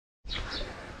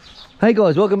Hey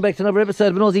guys, welcome back to another episode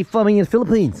of an Aussie Farming in the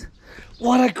Philippines.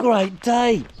 What a great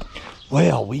day.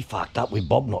 Well, we fucked up with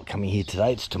Bob not coming here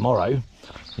today. It's tomorrow.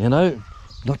 You know,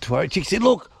 not to worry. Chick said,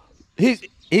 look, here's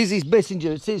his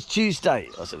messenger. It says Tuesday.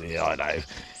 I said, yeah, I know.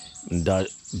 And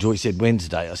Joy said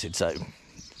Wednesday. I said, so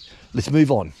let's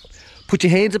move on. Put your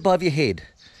hands above your head.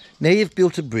 Now you've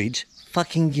built a bridge,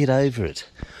 fucking get over it.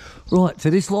 Right,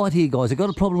 so this light here, guys, I've got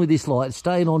a problem with this light. It's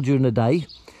staying on during the day.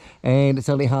 And it's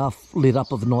only half lit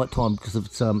up of the night time because of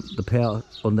the power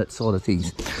on that side of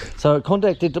things. So I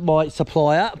contacted my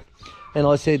supplier and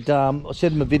I said, I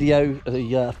sent him a video,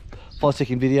 a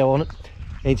 5-second video on it.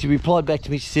 And she replied back to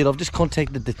me, she said, I've just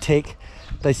contacted the tech.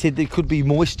 They said there could be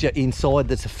moisture inside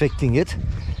that's affecting it.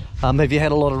 Have you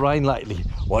had a lot of rain lately?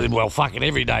 Well, fucking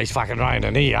every day's fucking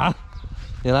raining here.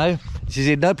 You know? She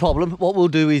said, no problem. What we'll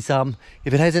do is,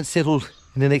 if it hasn't settled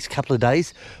in the next couple of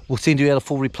days, we'll send you out a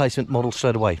full replacement model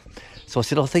straight away. So I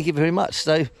said, oh, thank you very much.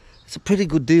 So it's a pretty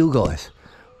good deal, guys.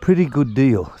 Pretty good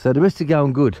deal. So the rest are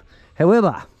going good.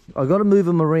 However, I've got to move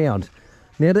them around.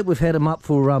 Now that we've had them up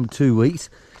for 2 weeks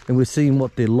and we're seeing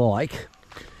what they're like.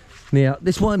 Now,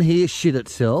 this one here shit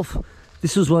itself.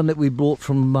 This was one that we bought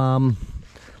from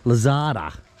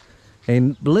Lazada.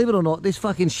 And believe it or not, this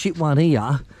fucking shit one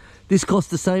here, this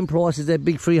cost the same price as that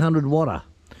big 300 watter.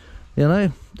 You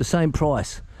know, the same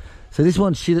price. So this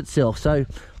one shit itself. So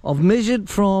I've measured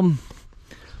from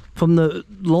the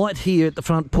light here at the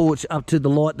front porch up to the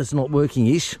light that's not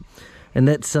working-ish, and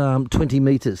that's 20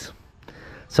 meters.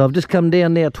 So I've just come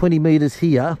down now 20 meters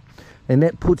here, and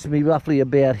that puts me roughly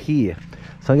about here.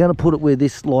 So I'm going to put it where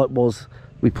this light was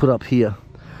we put up here.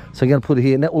 So I'm going to put it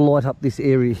here, and that will light up this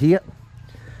area here.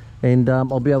 And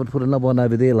I'll be able to put another one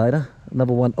over there later,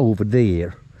 another one over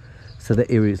there. So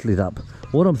that area is lit up.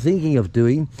 What I'm thinking of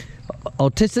doing, I'll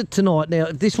test it tonight. Now,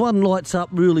 if this one lights up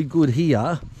really good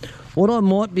here, what I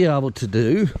might be able to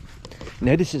do,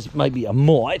 now this is maybe a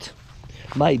might,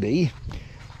 maybe,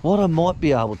 what I might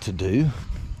be able to do,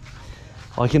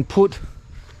 I can put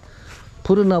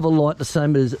another light the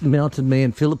same as Mountain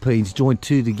Man Philippines, join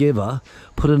two together,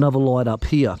 put another light up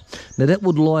here. Now that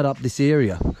would light up this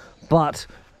area, but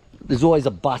there's always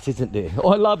a but, isn't there?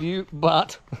 I love you,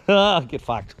 but get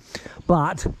fucked.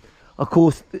 But of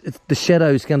course, the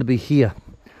shadow is going to be here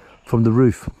from the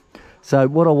roof. So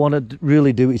what I want to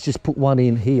really do is just put one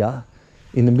in here,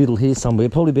 in the middle here somewhere,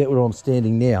 probably about where I'm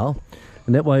standing now,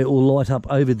 and that way it will light up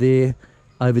over there,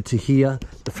 over to here.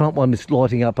 The front one is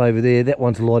lighting up over there, that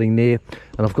one's lighting there,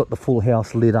 and I've got the full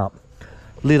house lit up.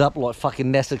 Lit up like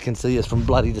fucking NASA can see us from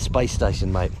bloody the space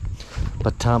station, mate.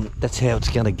 But that's how it's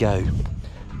going to go.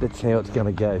 That's how it's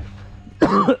going to go.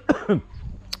 So I'm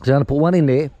going to put one in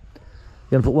there. I'm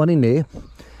going to put one in there.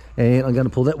 And I'm going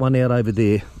to pull that one out over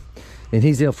there. And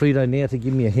here's Alfredo now to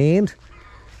give me a hand.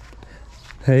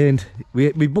 And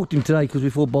we booked him today because we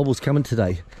thought Bob was coming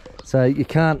today. So you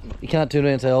can't turn around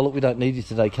and say, oh look, we don't need you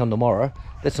today, come tomorrow.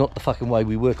 That's not the fucking way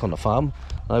we work on the farm.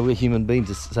 No, we're human beings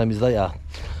the same as they are.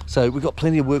 So we've got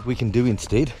plenty of work we can do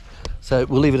instead. So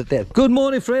we'll leave it at that. Good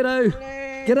morning, Fredo.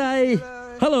 G'day.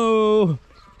 Hello.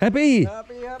 Happy?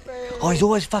 Happy. Oh, he's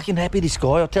always fucking happy, this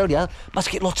guy, I tell you. Must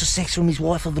get lots of sex from his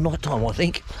wife of the night time, I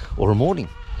think. Or a morning.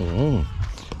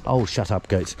 Oh, shut up,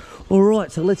 goats. All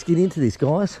right, so let's get into this,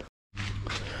 guys.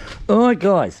 All right,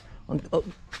 guys.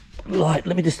 Right,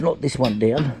 let me just knock this one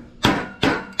down.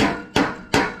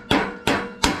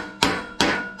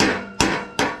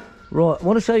 Right, I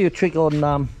want to show you a trick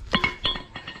on...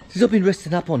 since I've been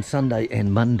resting up on Sunday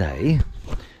and Monday,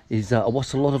 is I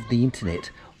watched a lot of the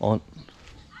internet on...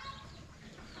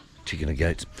 Chicken and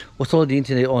goats. What's all the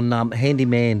internet on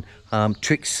handyman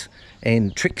tricks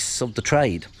and tricks of the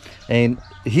trade, and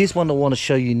here's one I want to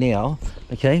show you now.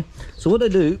 Okay, so what they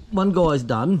do, one guy's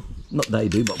done, not they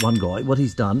do, but one guy, what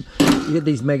he's done, you get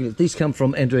these magnets. These come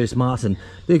from Andreas Martin.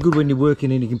 They're good when you're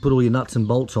working and you can put all your nuts and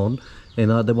bolts on,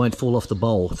 and they won't fall off the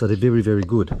bowl, so they're very, very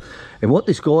good. And what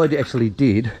this guy actually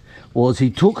did was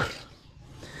he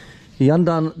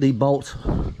undone the bolt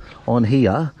on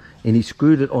here and he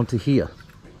screwed it onto here.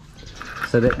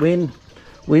 So that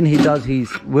when he does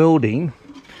his welding,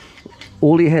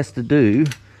 all he has to do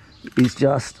is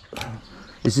just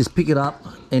pick it up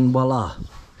and voila.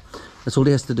 That's all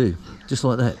he has to do, just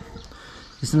like that.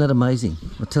 Isn't that amazing?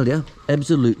 I tell you,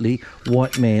 absolutely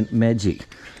white man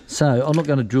magic. So I'm not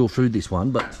going to drill through this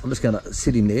one, but I'm just going to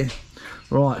sit in there.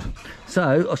 Right,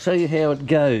 so I'll show you how it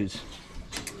goes.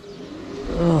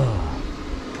 Oh.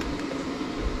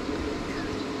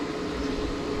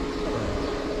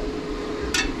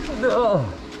 Oh.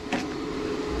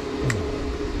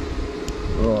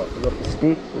 Right, we've got the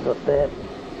stick, we've got that.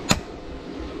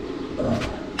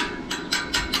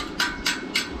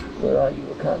 Where are you?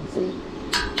 I can't see.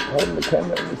 Holding the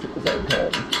camera and this at the same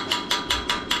time.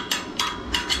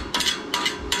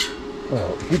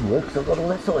 Oh, it did work, so I've got all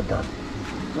that side done.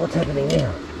 So what's happening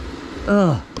now?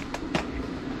 Oh.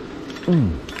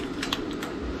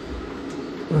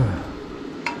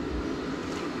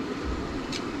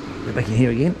 Get back in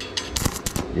here again.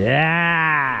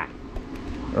 Yeah!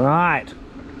 Right.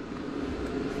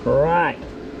 Right.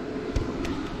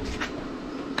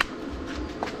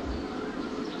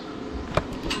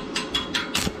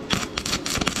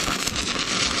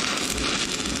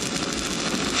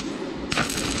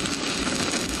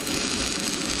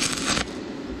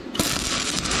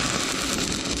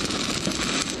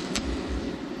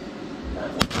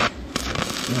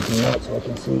 Nothing else I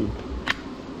can see.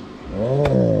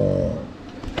 Oh.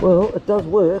 Well, it does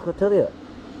work, I tell you.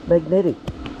 Magnetic.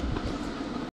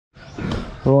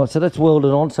 Right, so that's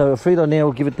welded on. So Frito now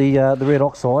will give it the red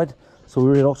oxide. So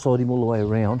we red oxide him all the way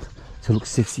around to look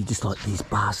sexy, just like these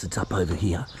bastards up over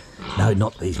here. No,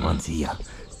 not these ones here.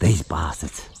 These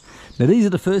bastards. Now these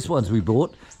are the first ones we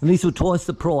bought, and these were twice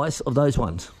the price of those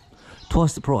ones.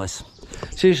 Twice the price.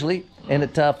 Seriously, and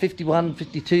at 51,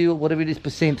 52 or whatever it is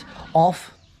 %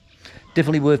 off.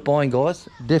 Definitely worth buying, guys.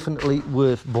 Definitely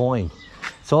worth buying.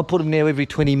 So I put them now every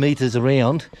 20 metres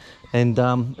around, and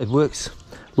it works.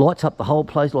 Lights up the whole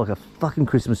place like a fucking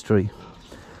Christmas tree.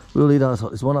 Really does.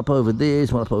 There's one up over there,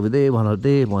 there's one up over there, one over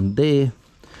there, one there.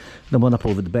 Then one up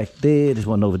over the back there, there's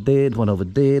one over there, there's one over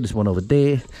there, there's one over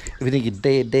there. Everything is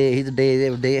there, here's a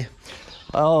there.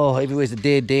 Oh, everywhere's a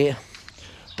there.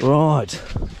 Right.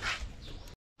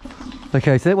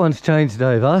 Okay, so that one's changed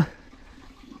over.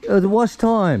 Oh, the wash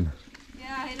time.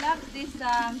 Yeah, I love this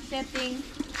setting.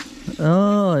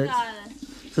 Oh,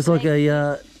 it's like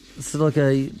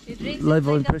a low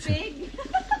volume pressure.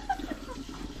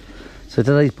 So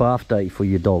today's bath day for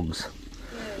your dogs.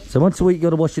 Yes. So once a week you got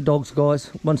to wash your dogs, guys.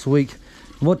 Once a week.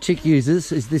 What Chick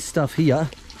uses is this stuff here.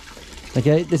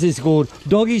 Okay, this is called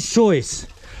Doggy's Choice.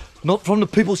 Not from the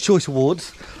People's Choice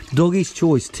Awards. Doggy's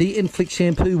Choice Tea and Flick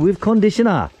shampoo with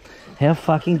conditioner. How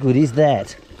fucking good is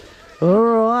that? All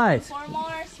right. For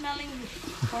more smelling,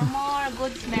 for more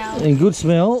good smell. And good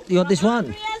smell. You got this one?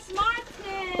 Andreas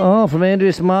Martin. Oh, from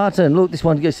Andreas Martin. Look, this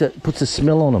one puts a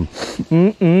smell on them.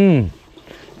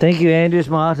 Thank you, Andreas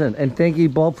Martin. And thank you,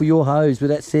 Bob, for your hose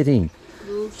with that setting.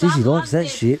 Jeez, he likes that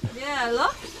shit. Yeah,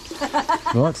 look.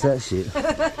 Likes that shit.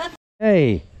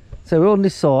 Hey, so we're on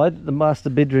this side, the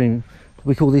master bedroom.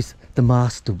 We call this the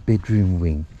master bedroom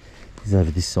wing. It's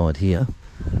over this side here.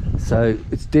 So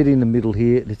it's dead in the middle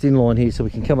here. It's in line here, so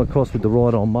we can come across with the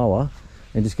ride-on mower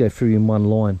and just go through in one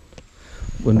line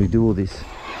when we do all this.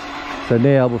 So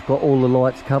now we've got all the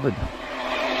lights covered.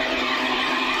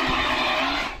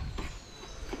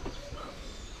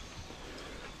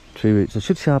 Tree roots. I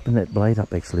should sharpen that blade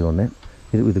up actually on that.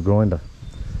 Hit it with a grinder.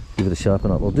 Give it a sharpen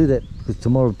up. I'll do that because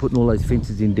tomorrow we're putting all those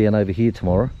fences in down over here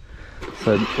tomorrow.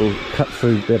 So it'll cut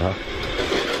through better.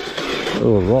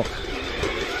 Oh, a rock.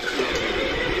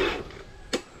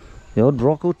 The odd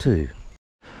rock or two.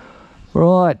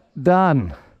 Right,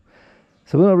 done.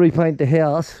 So when I repaint the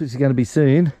house, which is going to be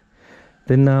soon,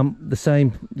 then the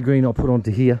same green I'll put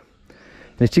onto here.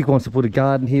 And if Chick wants to put a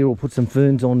garden here or put some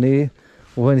ferns on there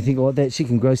or anything like that, she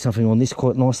can grow something on this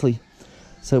quite nicely.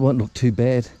 So it won't look too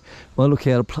bad. Won't look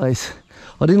out of place.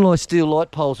 I didn't like steel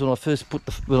light poles when I first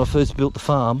built the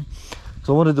farm,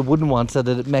 so I wanted the wooden one so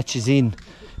that it matches in.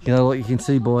 You know, like you can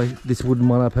see by this wooden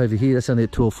one up over here. That's only a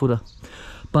 12-footer,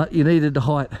 but you needed the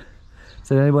height.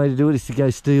 So the only way to do it is to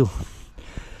go steel.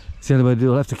 It's the only way to do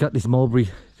it. I'll have to cut this mulberry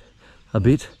a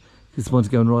bit. This one's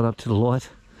going right up to the light.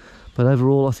 But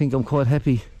overall, I think I'm quite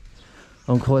happy.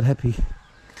 I'm quite happy.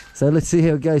 So let's see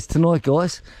how it goes tonight,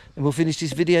 guys, and we'll finish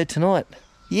this video tonight.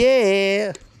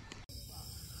 Yeah!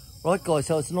 Right, guys,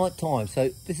 so it's night time. So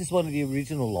this is one of the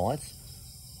original lights.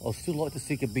 I'd still like to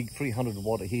stick a big 300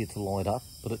 watt here to light up,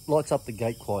 but it lights up the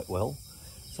gate quite well.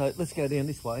 So let's go down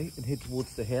this way and head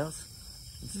towards the house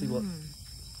and see what...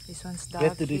 This one's dark. We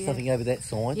have to do here. something over that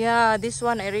side. Yeah, this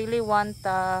one I really want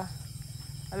a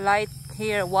light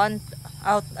here. One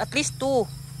out, at least two.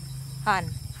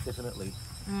 Han. Definitely.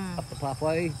 Up the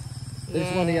pathway. This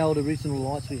is one of the old original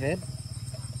lights we had.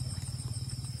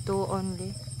 Two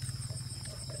only.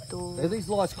 Two. Now these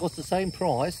lights cost the same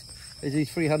price as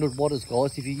these 300 watters,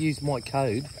 guys, if you use my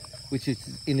code, which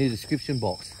is in the description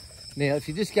box. Now, if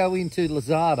you just go into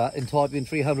Lazada and type in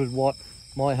 300 watt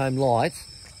My Home lights,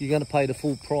 you're going to pay the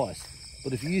full price.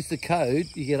 But if you use the code,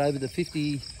 you get over the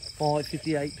 55,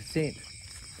 58%.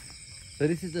 So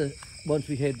this is the ones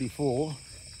we had before.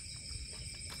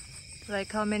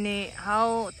 Like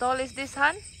how tall is this,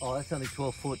 Han? Oh, that's only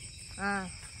 12 foot. Ah.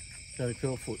 So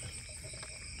 12 foot.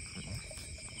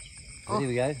 Oh, here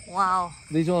we go. Wow.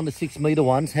 These are on the 6 metre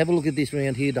ones. Have a look at this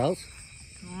round here, dolls.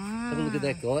 Have a look at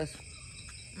that, guys.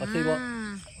 I tell you what,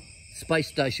 space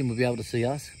station will be able to see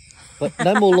us. But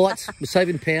no more lights. We're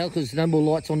saving power because there's no more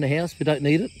lights on the house. We don't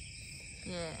need it.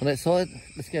 Yeah. On that side.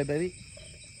 Let's go, baby.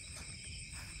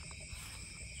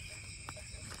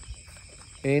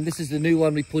 And this is the new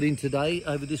one we put in today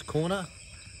over this corner.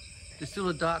 There's still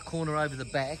a dark corner over the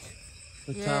back.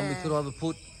 But we could either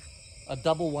put a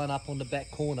double one up on the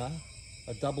back corner,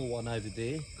 a double one over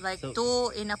there. Like so,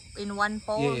 two in one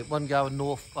pole? Yeah, one going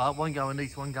north, one going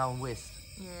east, one going west.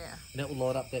 Yeah. And that will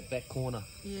light up that back corner.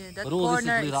 Yeah, that but all corner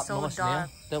this is lit up so nice dark.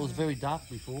 Now. That was very dark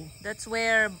before. That's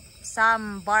where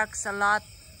Sam barks a lot.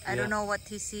 I don't know what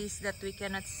he sees that we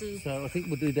cannot see. So I think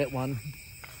we'll do that one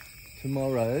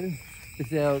tomorrow.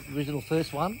 This is our original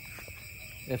first one.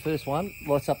 Our first one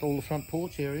lights up all the front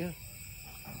porch area.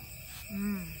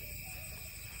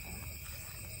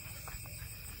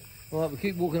 Right, we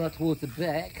keep walking up towards the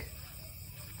back.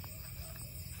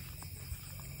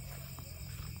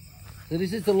 So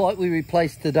this is the light we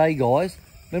replaced today, guys.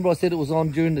 Remember I said it was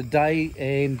on during the day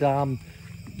and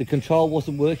the control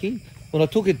wasn't working? When I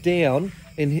took it down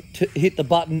and hit the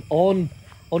button on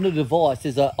the device,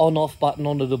 there's an on-off button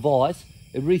on the device,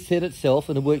 it reset itself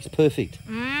and it works perfect.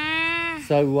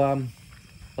 So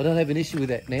I don't have an issue with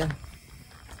that now.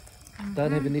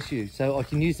 Don't have an issue. So I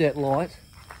can use that light.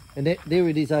 And that, there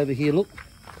it is over here, look.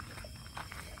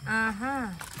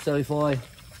 So if I...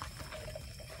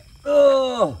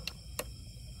 Oh!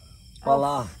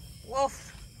 Voila.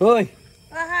 Woof. Oi!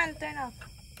 Turn off.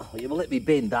 Oh, you will let me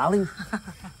bend, darling.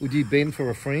 Would you bend for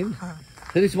a friend?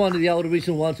 So this is one of the old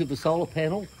original ones with the solar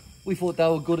panel. We thought they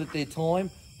were good at their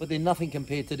time, but they're nothing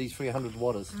compared to these 300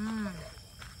 watters.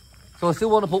 So I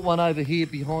still want to put one over here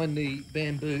behind the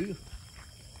bamboo.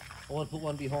 I want to put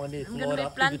one behind there to light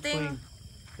up in between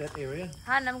that area.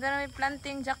 Han, I'm going to be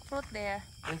planting jackfruit there.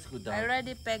 That's good, I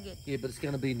already pegged it. Yeah, but it's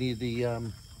going to be near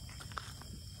the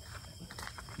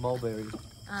mulberry.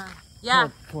 Yeah.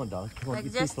 Come on, darling. Come on.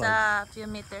 Like just a few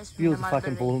meters from You're the mulberry.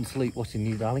 fucking falling asleep watching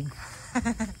you, darling.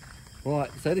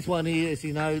 Right, so this one here, as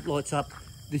you know, lights up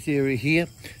this area here.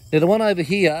 Now the one over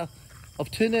here, I've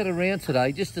turned that around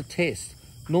today just to test.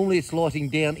 Normally it's lighting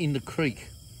down in the creek.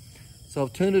 So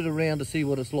I've turned it around to see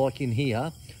what it's like in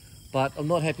here, but I'm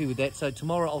not happy with that. So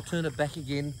tomorrow I'll turn it back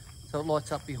again so it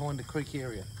lights up behind the creek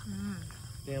area.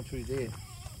 Down through there.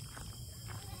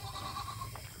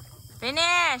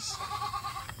 Finish!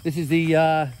 This is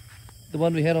the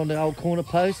one we had on the old corner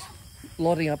post,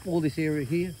 lighting up all this area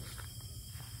here.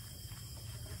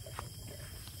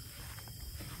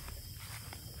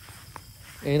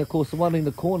 And of course the one in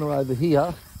the corner over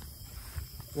here,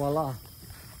 voila.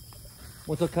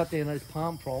 Once I cut down those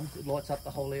palm fronds, it lights up the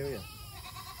whole area.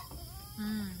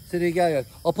 So there you go.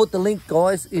 I'll put the link,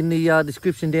 guys, in the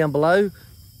description down below.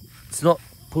 It's not,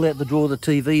 pull out the drawer of the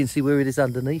TV and see where it is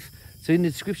underneath. So in the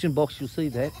description box you'll see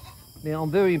that. Now I'm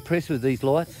very impressed with these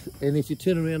lights, and if you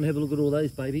turn around and have a look at all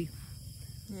those, baby.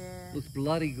 Yeah. Looks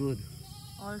bloody good.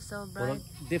 Also bright. But I'm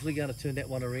definitely going to turn that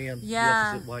one around the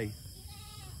opposite way.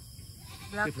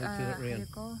 Black, definitely turn it around.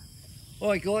 vehicle.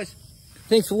 Alright guys,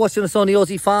 thanks for watching us on the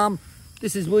Aussie Farm.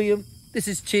 This is William, this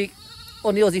is Chick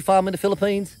on the Aussie Farm in the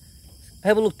Philippines.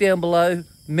 Have a look down below.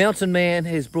 Mountain Man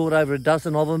has brought over a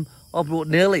dozen of them. I've brought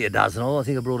nearly a dozen. I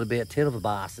think I brought about 10 of the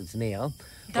bastards now.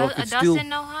 A dozen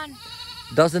now, hon?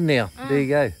 Dozen now, there you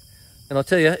go. And I'll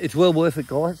tell you, it's well worth it,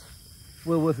 guys.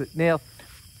 Well worth it. Now,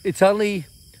 it's only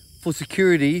for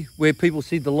security where people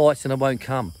see the lights and they won't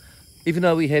come. Even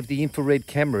though we have the infrared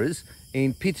cameras,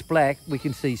 in pitch black, we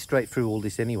can see straight through all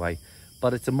this anyway.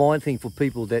 But it's a mind thing for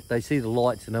people that they see the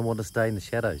lights and they want to stay in the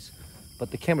shadows. But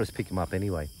the cameras pick them up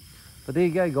anyway. But there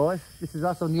you go, guys. This is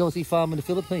us on the Aussie Farm in the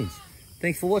Philippines.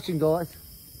 Thanks for watching, guys.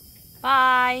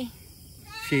 Bye.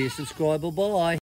 Share, subscribe, or bye.